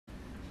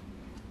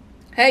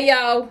Hey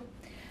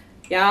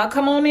y'all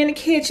come on in the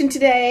kitchen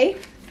today.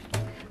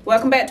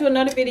 Welcome back to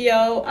another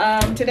video.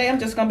 Today I'm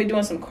just gonna be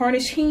doing some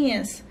Cornish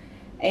hens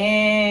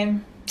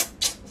and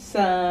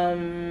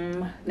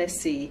some, let's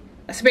see,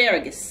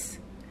 asparagus.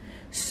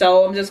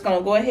 So I'm just gonna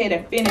go ahead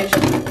and finish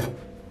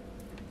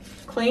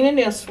cleaning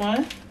this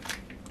one.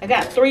 I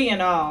got 3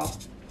 in all,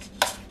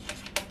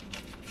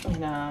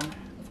 and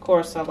of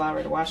course I've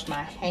already washed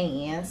my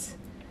hands,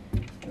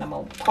 and I'm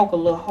gonna poke a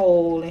little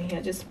hole in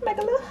here. Just make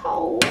a little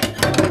hole.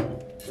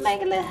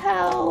 Make a little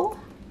hole.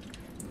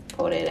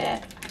 Pour that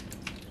at.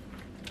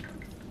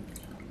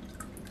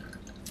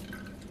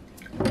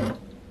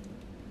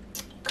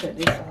 Cut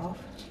this off.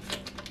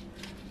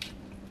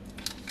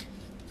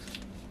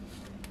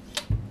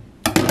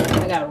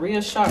 I got a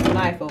real sharp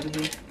knife over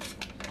here.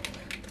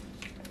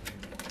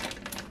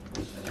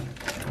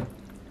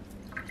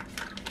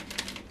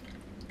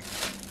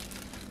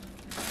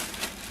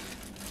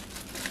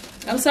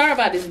 I'm sorry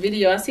about this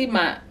video. I see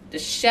the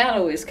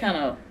shadow is kind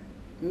of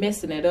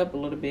messing it up a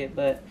little bit,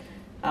 but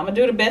I'm gonna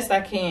do the best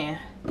I can.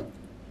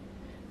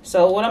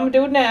 So what I'm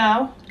gonna do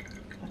now,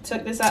 I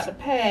took this out the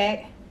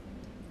pack,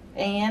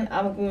 and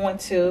I'm going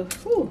to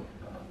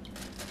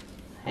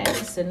I had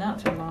this sitting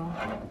out too long.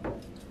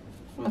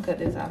 I'm gonna cut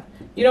this off.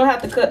 You don't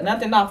have to cut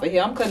nothing off of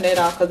here. I'm cutting that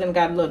off because it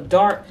got a little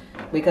dark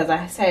because I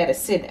had it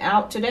sitting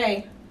out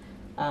today.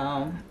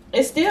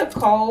 It's still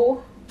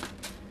cold,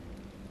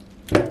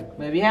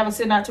 but if you have it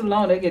sitting out too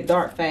long, they get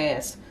dark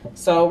fast.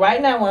 So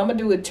right now, what I'm gonna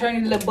do is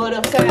turn the little butt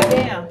upside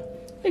down.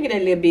 Look at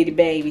that little bitty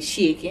baby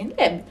chicken.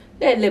 That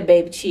little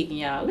baby chicken,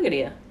 y'all. Look at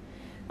that.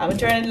 I'm gonna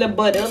turn the little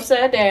butt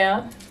upside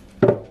down,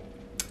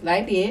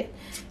 like that,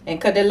 and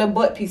cut that little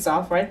butt piece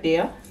off right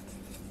there.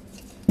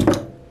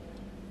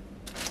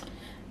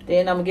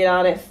 Then I'm gonna get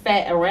all that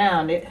fat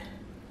around it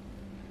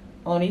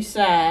on each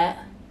side.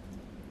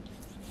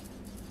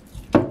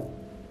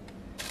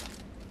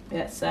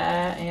 That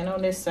side and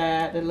on this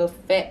side, the little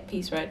fat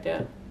piece right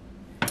there.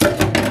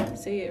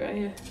 See it right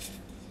here?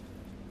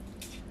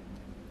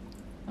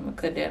 I'm gonna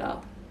cut that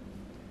off.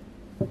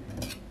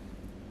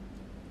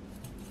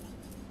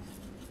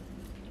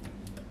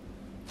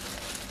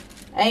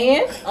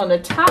 And on the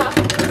top,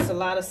 there's a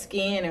lot of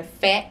skin and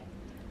fat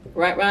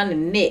right around the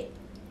neck,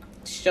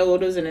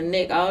 shoulders and the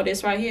neck, all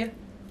this right here.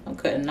 I'm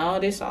cutting all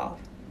this off.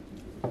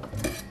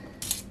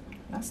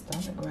 My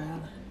stomach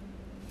growling.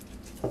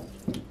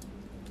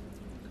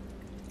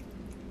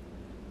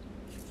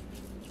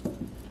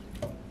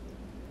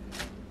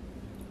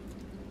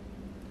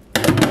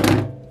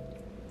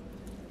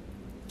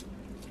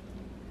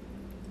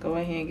 Go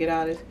ahead and get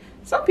all this.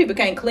 Some people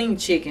can't clean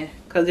chicken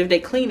because if they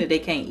clean it, they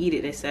can't eat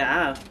it. They say,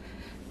 I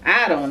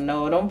don't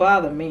know. Don't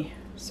bother me.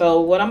 So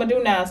what I'm going to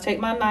do now is take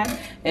my knife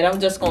and I'm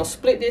just going to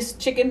split this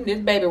chicken, this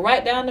baby,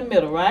 right down the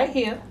middle, right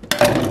here.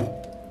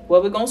 Where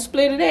we're going to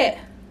split it at?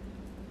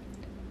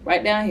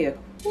 Right down here.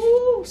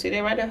 Woo, see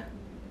that right there?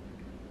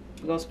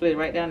 We're going to split it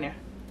right down there.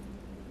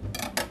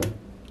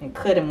 And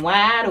cut him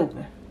wide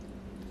open.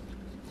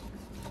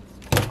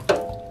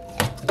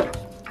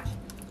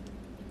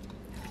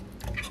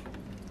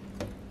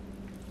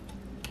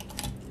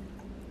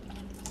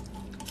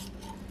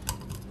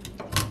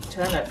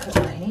 Trying not to cut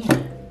my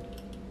hand.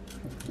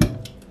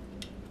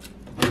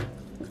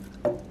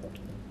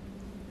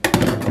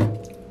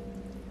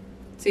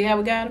 See how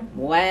we got them?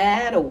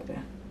 Wide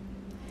open.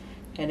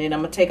 And then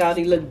I'm going to take all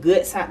these little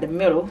guts out the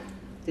middle.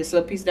 This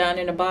little piece down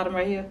in the bottom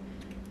right here.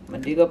 I'm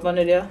going to dig up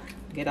under there.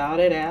 Get all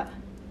that out.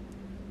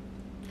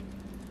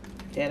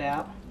 That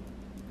out.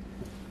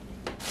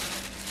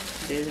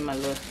 There's my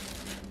little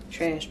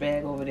trash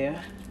bag over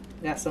there.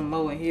 Got some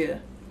more in here.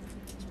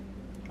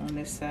 On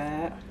this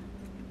side.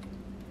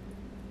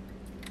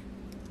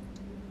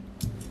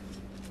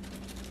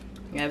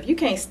 Now, if you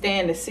can't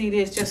stand to see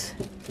this, just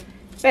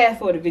fast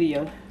forward the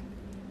video.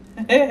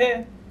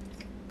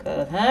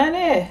 Cause,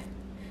 honey,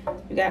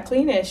 you gotta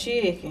clean that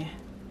chicken.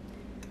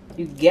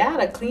 You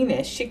gotta clean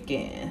that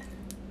chicken.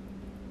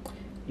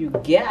 You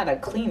gotta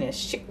clean that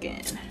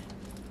chicken.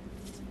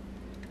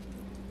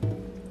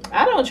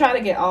 I don't try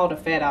to get all the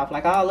fat off,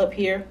 like all up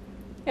here.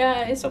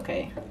 Yeah, it's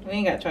okay. We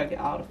ain't gotta try to get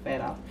all the fat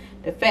off.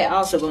 The fat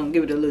also gonna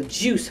give it a little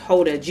juice,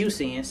 hold that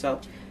juice in.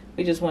 So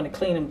we just want to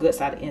clean them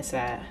guts out the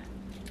inside.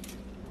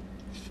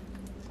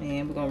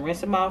 And we're going to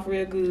rinse them off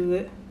real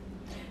good.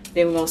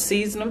 Then we're going to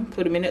season them,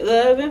 put them in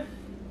the oven.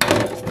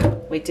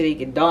 Wait till they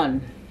get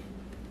done.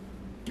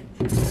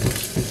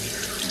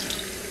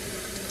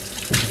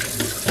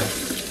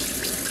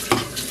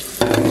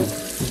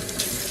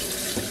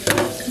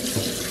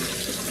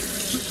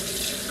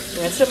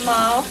 Rinse them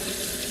off.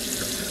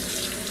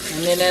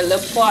 And then that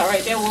little part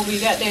right there where we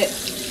got that,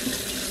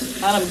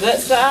 all them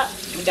guts out,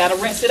 we got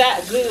to rinse it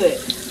out good.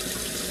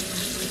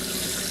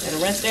 Got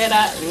to rinse that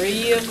out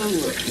real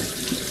good.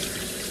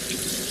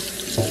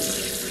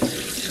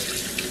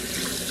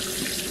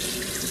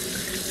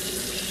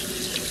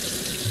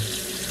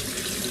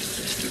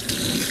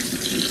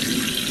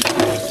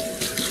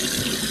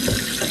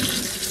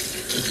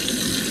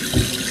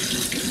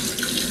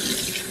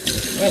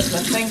 Rinse my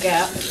sink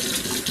out.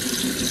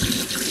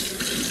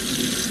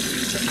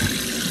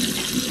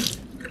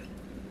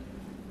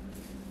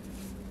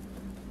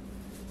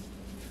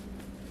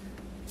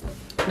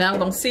 Now I'm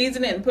gonna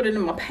season it and put it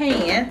in my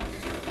pan,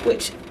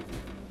 which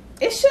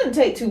it shouldn't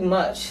take too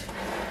much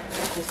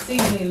to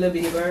season these little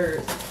bitty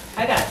birds.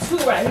 I got 2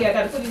 right here. I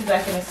gotta put these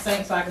back in the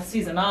sink so I can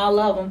season all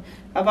of them.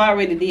 I've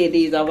already did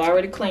these. I've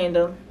already cleaned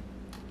them.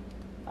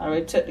 I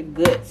already took the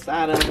guts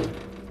out of them.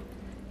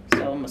 So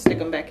I'm gonna stick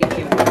them back in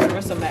here.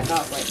 Rinse them back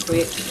off right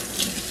quick.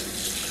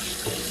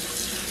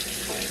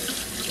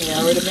 Yeah,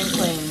 already been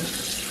cleaned.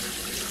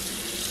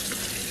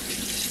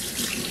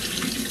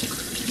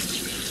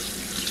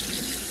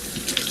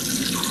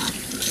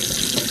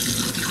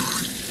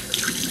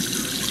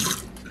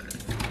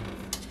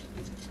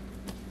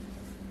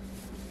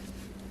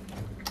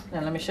 Now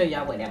let me show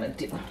y'all what I'm gonna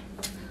do.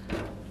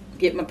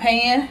 Get my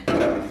pan.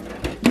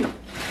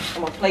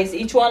 I'm gonna place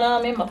each one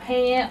of them in my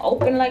pan,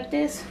 open like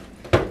this.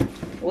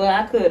 Well,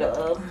 I could,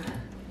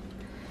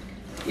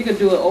 you could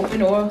do it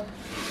open or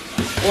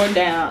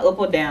down, up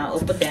or down,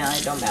 up or down.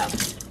 It don't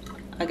matter.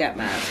 I got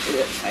mine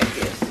good like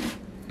this.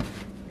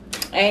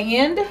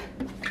 And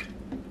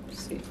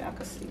let's see if y'all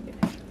can see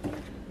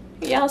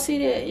that. Y'all see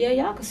that? Yeah,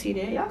 y'all can see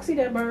that. Y'all can see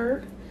that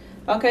bird.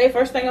 Okay,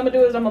 first thing I'm gonna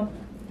do is I'm gonna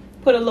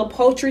put a little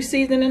poultry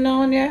seasoning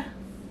on there.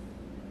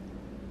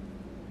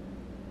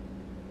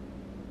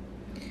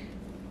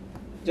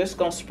 Just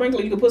gonna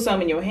sprinkle. You can put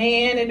some in your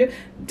hand and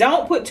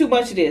don't put too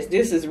much of this.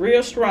 This is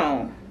real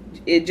strong.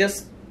 It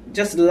just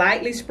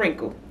lightly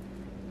sprinkle.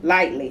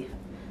 Lightly.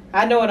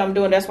 I know what I'm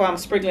doing. That's why I'm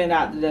sprinkling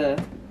out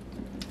the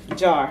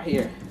jar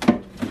here.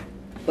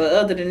 But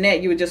other than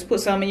that, you would just put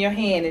some in your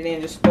hand and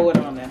then just throw it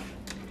on there.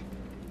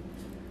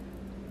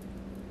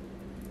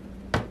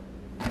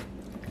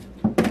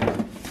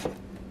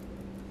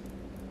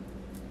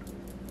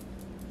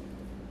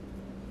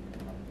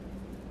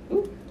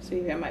 Ooh,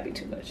 see, that might be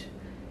too much.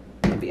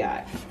 Be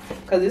alright,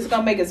 because it's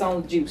gonna make its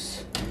own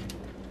juice.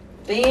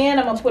 Then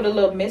I'm gonna put a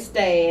little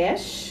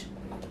mustache,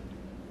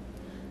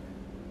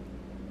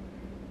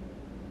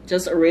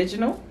 just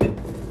original.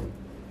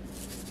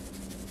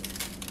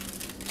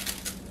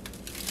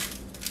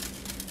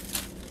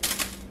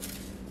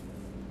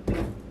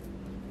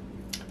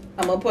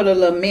 I'm gonna put a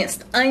little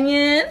minced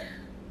onion.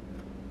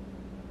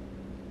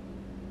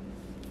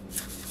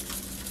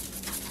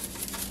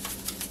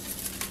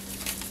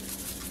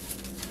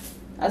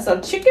 That's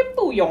some chicken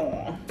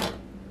bouillon.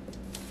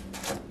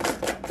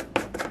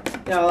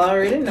 Y'all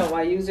already know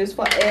I use this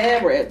for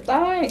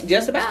everything.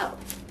 Just about.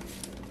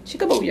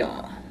 Chicken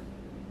bouillon.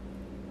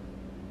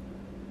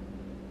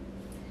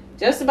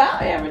 Just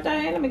about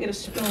everything. Let me get a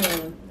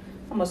spoon.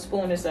 I'm gonna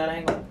spoon this out. I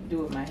ain't gonna do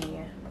it with my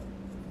hand.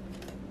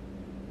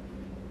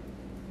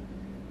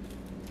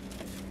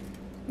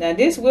 Now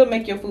this will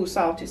make your food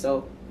salty,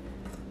 so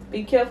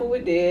be careful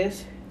with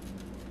this.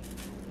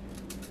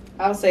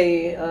 I'll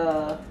say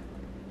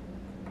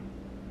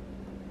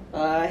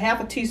half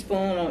a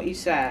teaspoon on each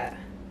side,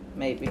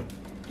 maybe.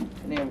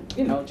 And then,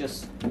 you know,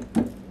 just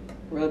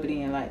rub it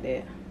in like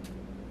that.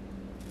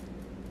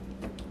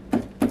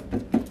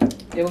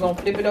 Then we're gonna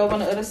flip it over on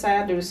the other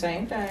side, do the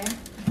same thing.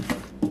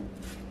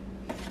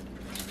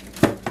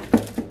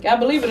 Y'all,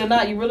 believe it or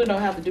not, you really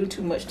don't have to do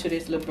too much to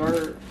this little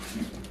bird.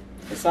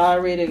 It's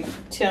already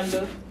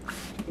tender.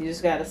 You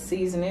just gotta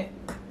season it.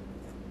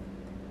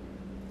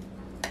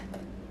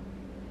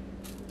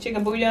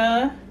 Chicken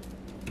bouillon.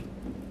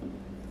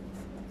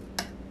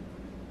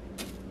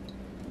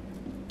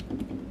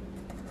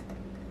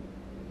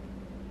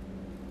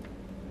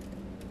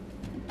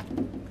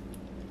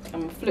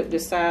 I'm gonna flip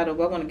this side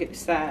over. I want to get the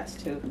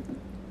sides too.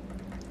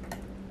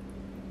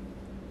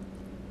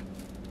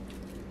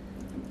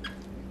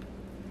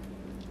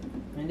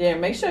 And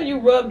then make sure you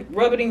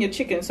rub it in your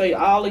chicken so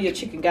all of your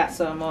chicken got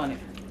some on it.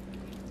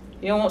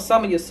 You don't want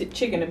some of your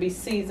chicken to be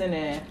seasoned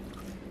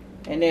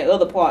and then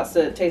other parts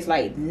to taste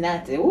like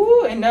nothing.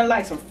 Ooh, and nothing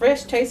like some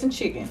fresh tasting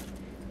chicken.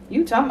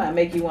 You talking about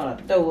make you want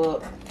to throw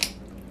up.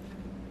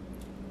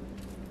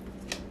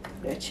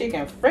 That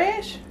chicken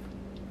fresh.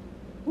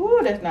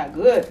 Ooh, that's not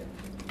good.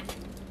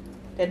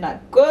 That's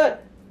not good.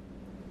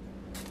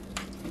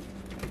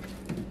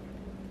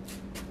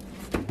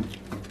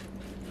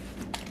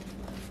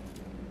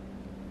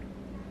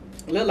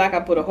 Look like I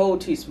put a whole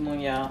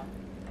teaspoon, y'all.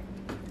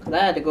 Cause I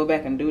had to go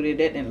back and do that.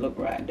 That didn't look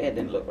right. That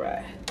didn't look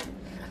right.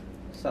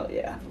 So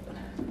yeah.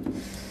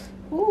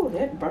 Ooh,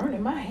 that burned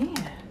in my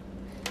hand.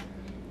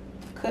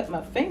 Cut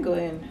my finger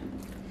and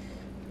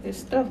there's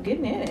stuff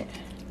getting in it.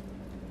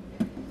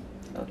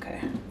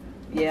 Okay.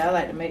 Yeah, I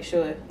like to make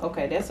sure.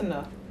 Okay, that's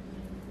enough.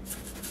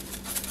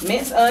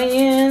 Minced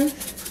onions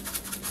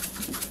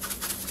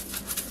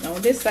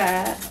on this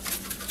side.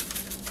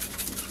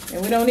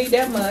 And we don't need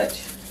that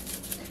much.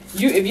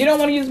 If you don't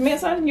want to use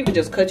minced onions, you can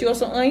just cut you up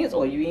some onions,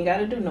 or you ain't got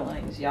to do no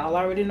onions. Y'all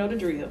already know the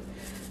drill.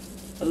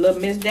 A little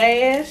minced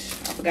dash.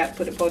 I forgot to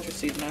put the poultry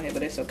seasoning on here,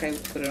 but that's okay. We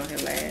can put it on here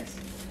last.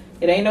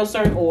 It ain't no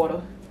certain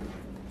order.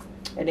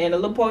 And then a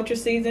little poultry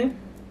seasoning.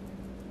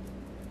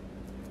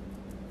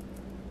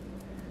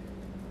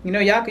 You know,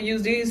 y'all can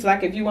use these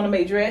like if you want to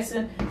make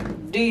dressing.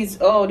 These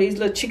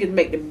little chickens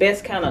make the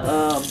best kind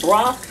of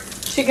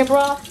broth, chicken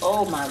broth.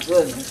 Oh my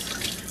goodness.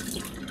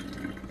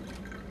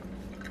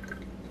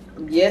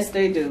 Yes,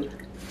 they do.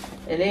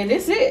 And then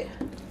this is it.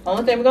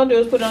 Only thing we're gonna do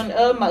is put it on the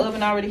oven. My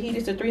oven already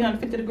heated to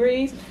 350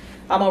 degrees.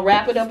 I'm gonna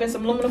wrap it up in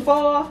some aluminum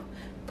foil,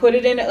 put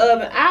it in the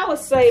oven. I would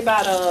say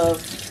about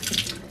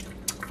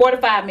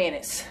 45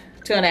 minutes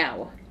to an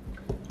hour.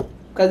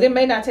 Because it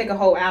may not take a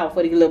whole hour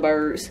for these little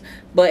birds,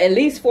 but at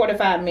least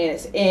 45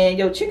 minutes and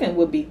your chicken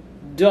will be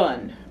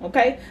done.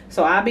 Okay,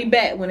 so I'll be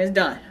back when it's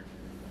done.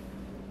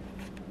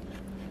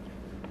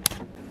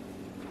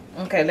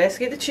 Okay, let's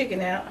get the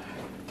chicken out.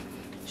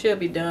 Should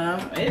be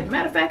done.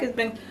 Matter of fact, it's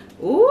been,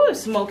 ooh,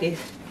 it's smoky.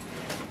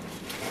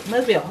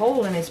 Must be a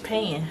hole in this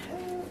pan.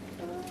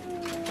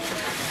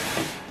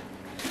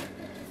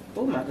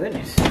 Oh my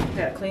goodness,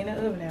 gotta clean the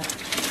oven out.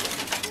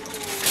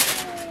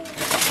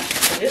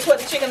 This is what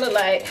the chicken look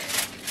like.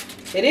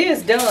 It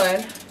is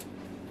done,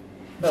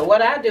 but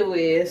what I do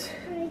is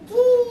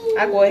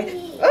I go ahead.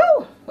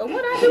 Oh, well,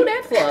 what I do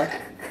that for?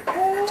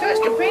 Touch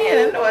the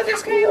pan. I know it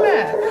just came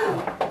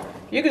out.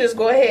 You can just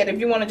go ahead if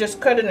you want to just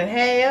cut it in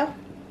half.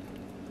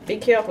 Be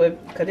careful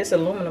because it's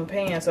aluminum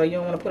pan, so you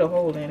don't want to put a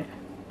hole in it.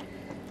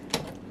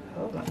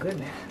 Oh my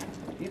goodness!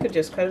 You could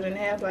just cut it in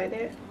half like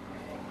that,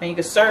 and you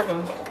can serve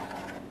them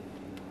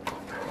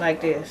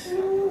like this.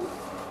 So,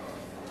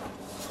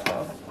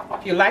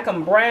 if you like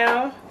them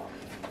brown,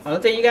 only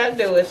thing you gotta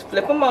do is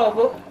flip them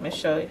over. Let me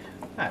show you.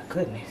 My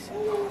goodness,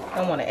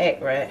 don't want to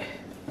act right.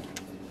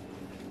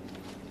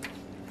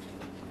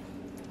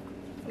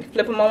 You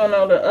flip them on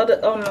the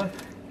other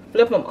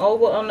flip them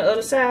over on the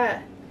other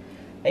side,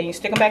 and you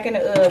stick them back in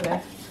the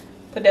oven.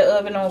 Put that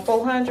oven on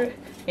 400, and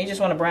you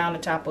just want to brown the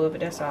top of it.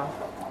 That's all.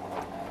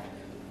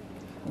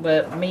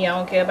 But me, I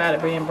don't care about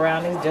it being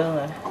brown. It's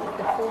done,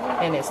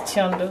 and it's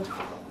tender,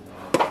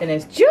 and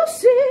it's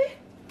juicy.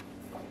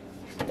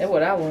 That's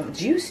what I want,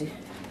 juicy.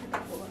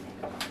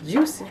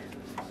 Juicy.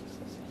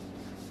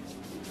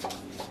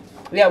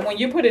 Yeah, when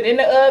you put it in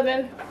the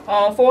oven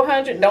on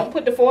 400, don't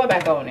put the foil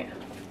back on it.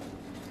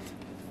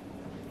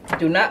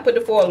 Do not put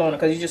the foil on it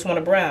because you just want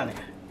to brown it.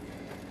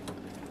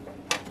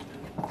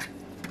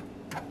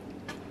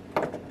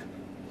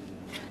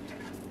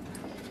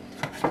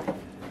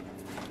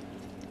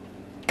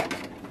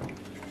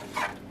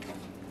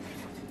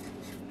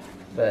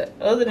 But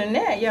other than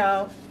that,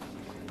 y'all,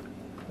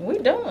 we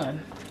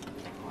done.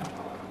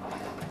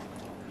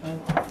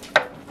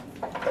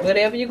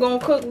 Whatever you're going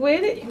to cook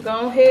with it, you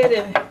go ahead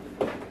and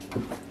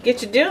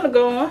get your dinner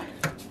going.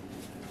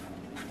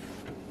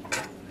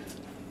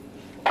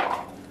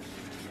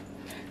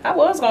 I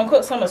was going to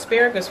cook some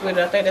asparagus with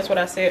it. I think that's what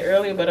I said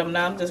earlier, but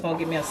now I'm just going to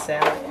give me a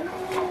salad.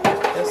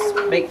 Just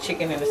baked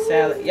chicken in a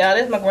salad. Y'all,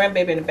 that's my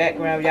grandbaby in the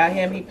background. Y'all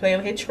hear him? He playing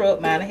with his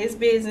truck, minding his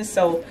business.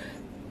 So,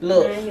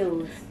 look.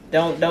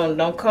 Don't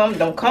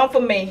come for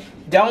me.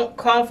 Don't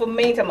come for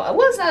me.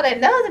 What's all that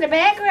noise in the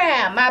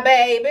background, my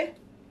baby?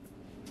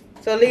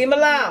 So leave him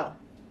alone.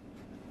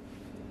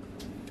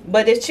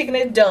 But this chicken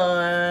is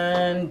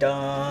done.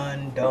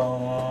 Done.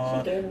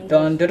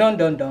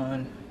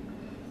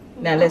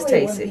 Now let's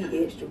taste it.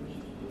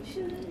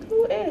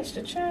 Who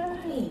extra,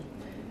 child?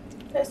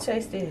 Let's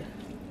taste it.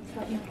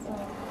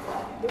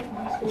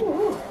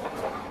 Ooh.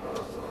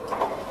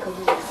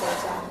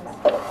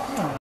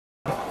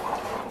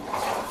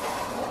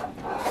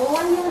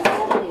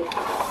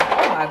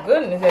 Oh my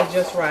goodness, that's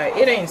just right.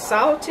 It ain't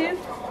salty.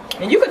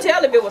 And you can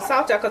tell if it was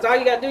salty because all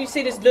you gotta do, you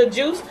see this little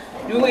juice?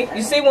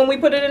 You see when we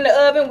put it in the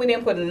oven, we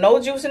didn't put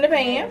no juice in the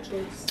pan.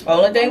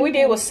 Only thing we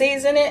did was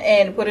season it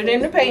and put it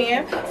in the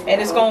pan,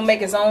 and it's gonna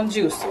make its own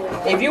juice.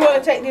 If you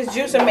want to take this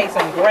juice and make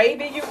some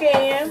gravy, you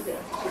can.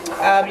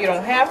 You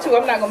don't have to.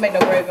 I'm not gonna make no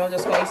gravy. I'm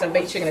just gonna eat some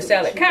baked chicken and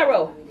salad.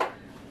 Cairo.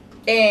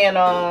 And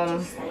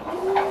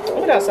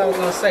what else I was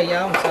gonna say,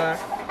 y'all? I'm sorry.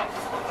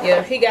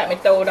 Yeah, he got me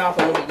thrown off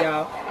a little bit,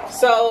 y'all.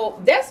 So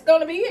that's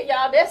gonna be it,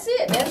 y'all. That's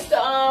it. That's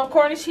the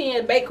Cornish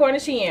hen, baked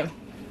Cornish hen.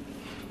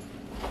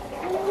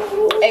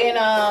 And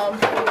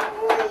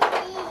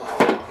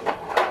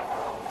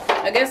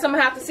I guess I'm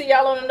gonna have to see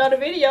y'all on another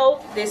video.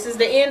 This is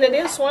the end of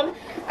this one.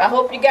 I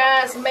hope you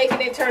guys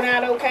making it turn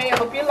out okay. I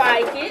hope you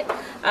like it.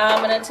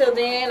 And until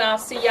then, I'll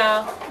see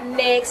y'all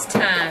next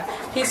time.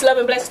 Peace, love,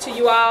 and blessings to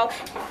you all.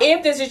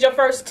 If this is your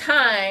first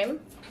time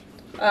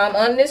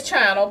on this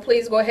channel,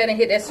 please go ahead and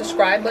hit that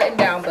subscribe button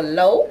down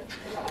below.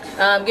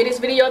 Give this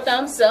video a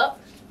thumbs up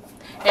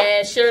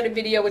and share the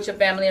video with your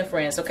family and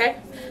friends, okay?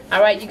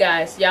 All right, you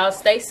guys. Y'all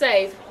stay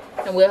safe,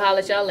 and we'll holler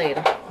at y'all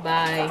later.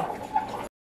 Bye.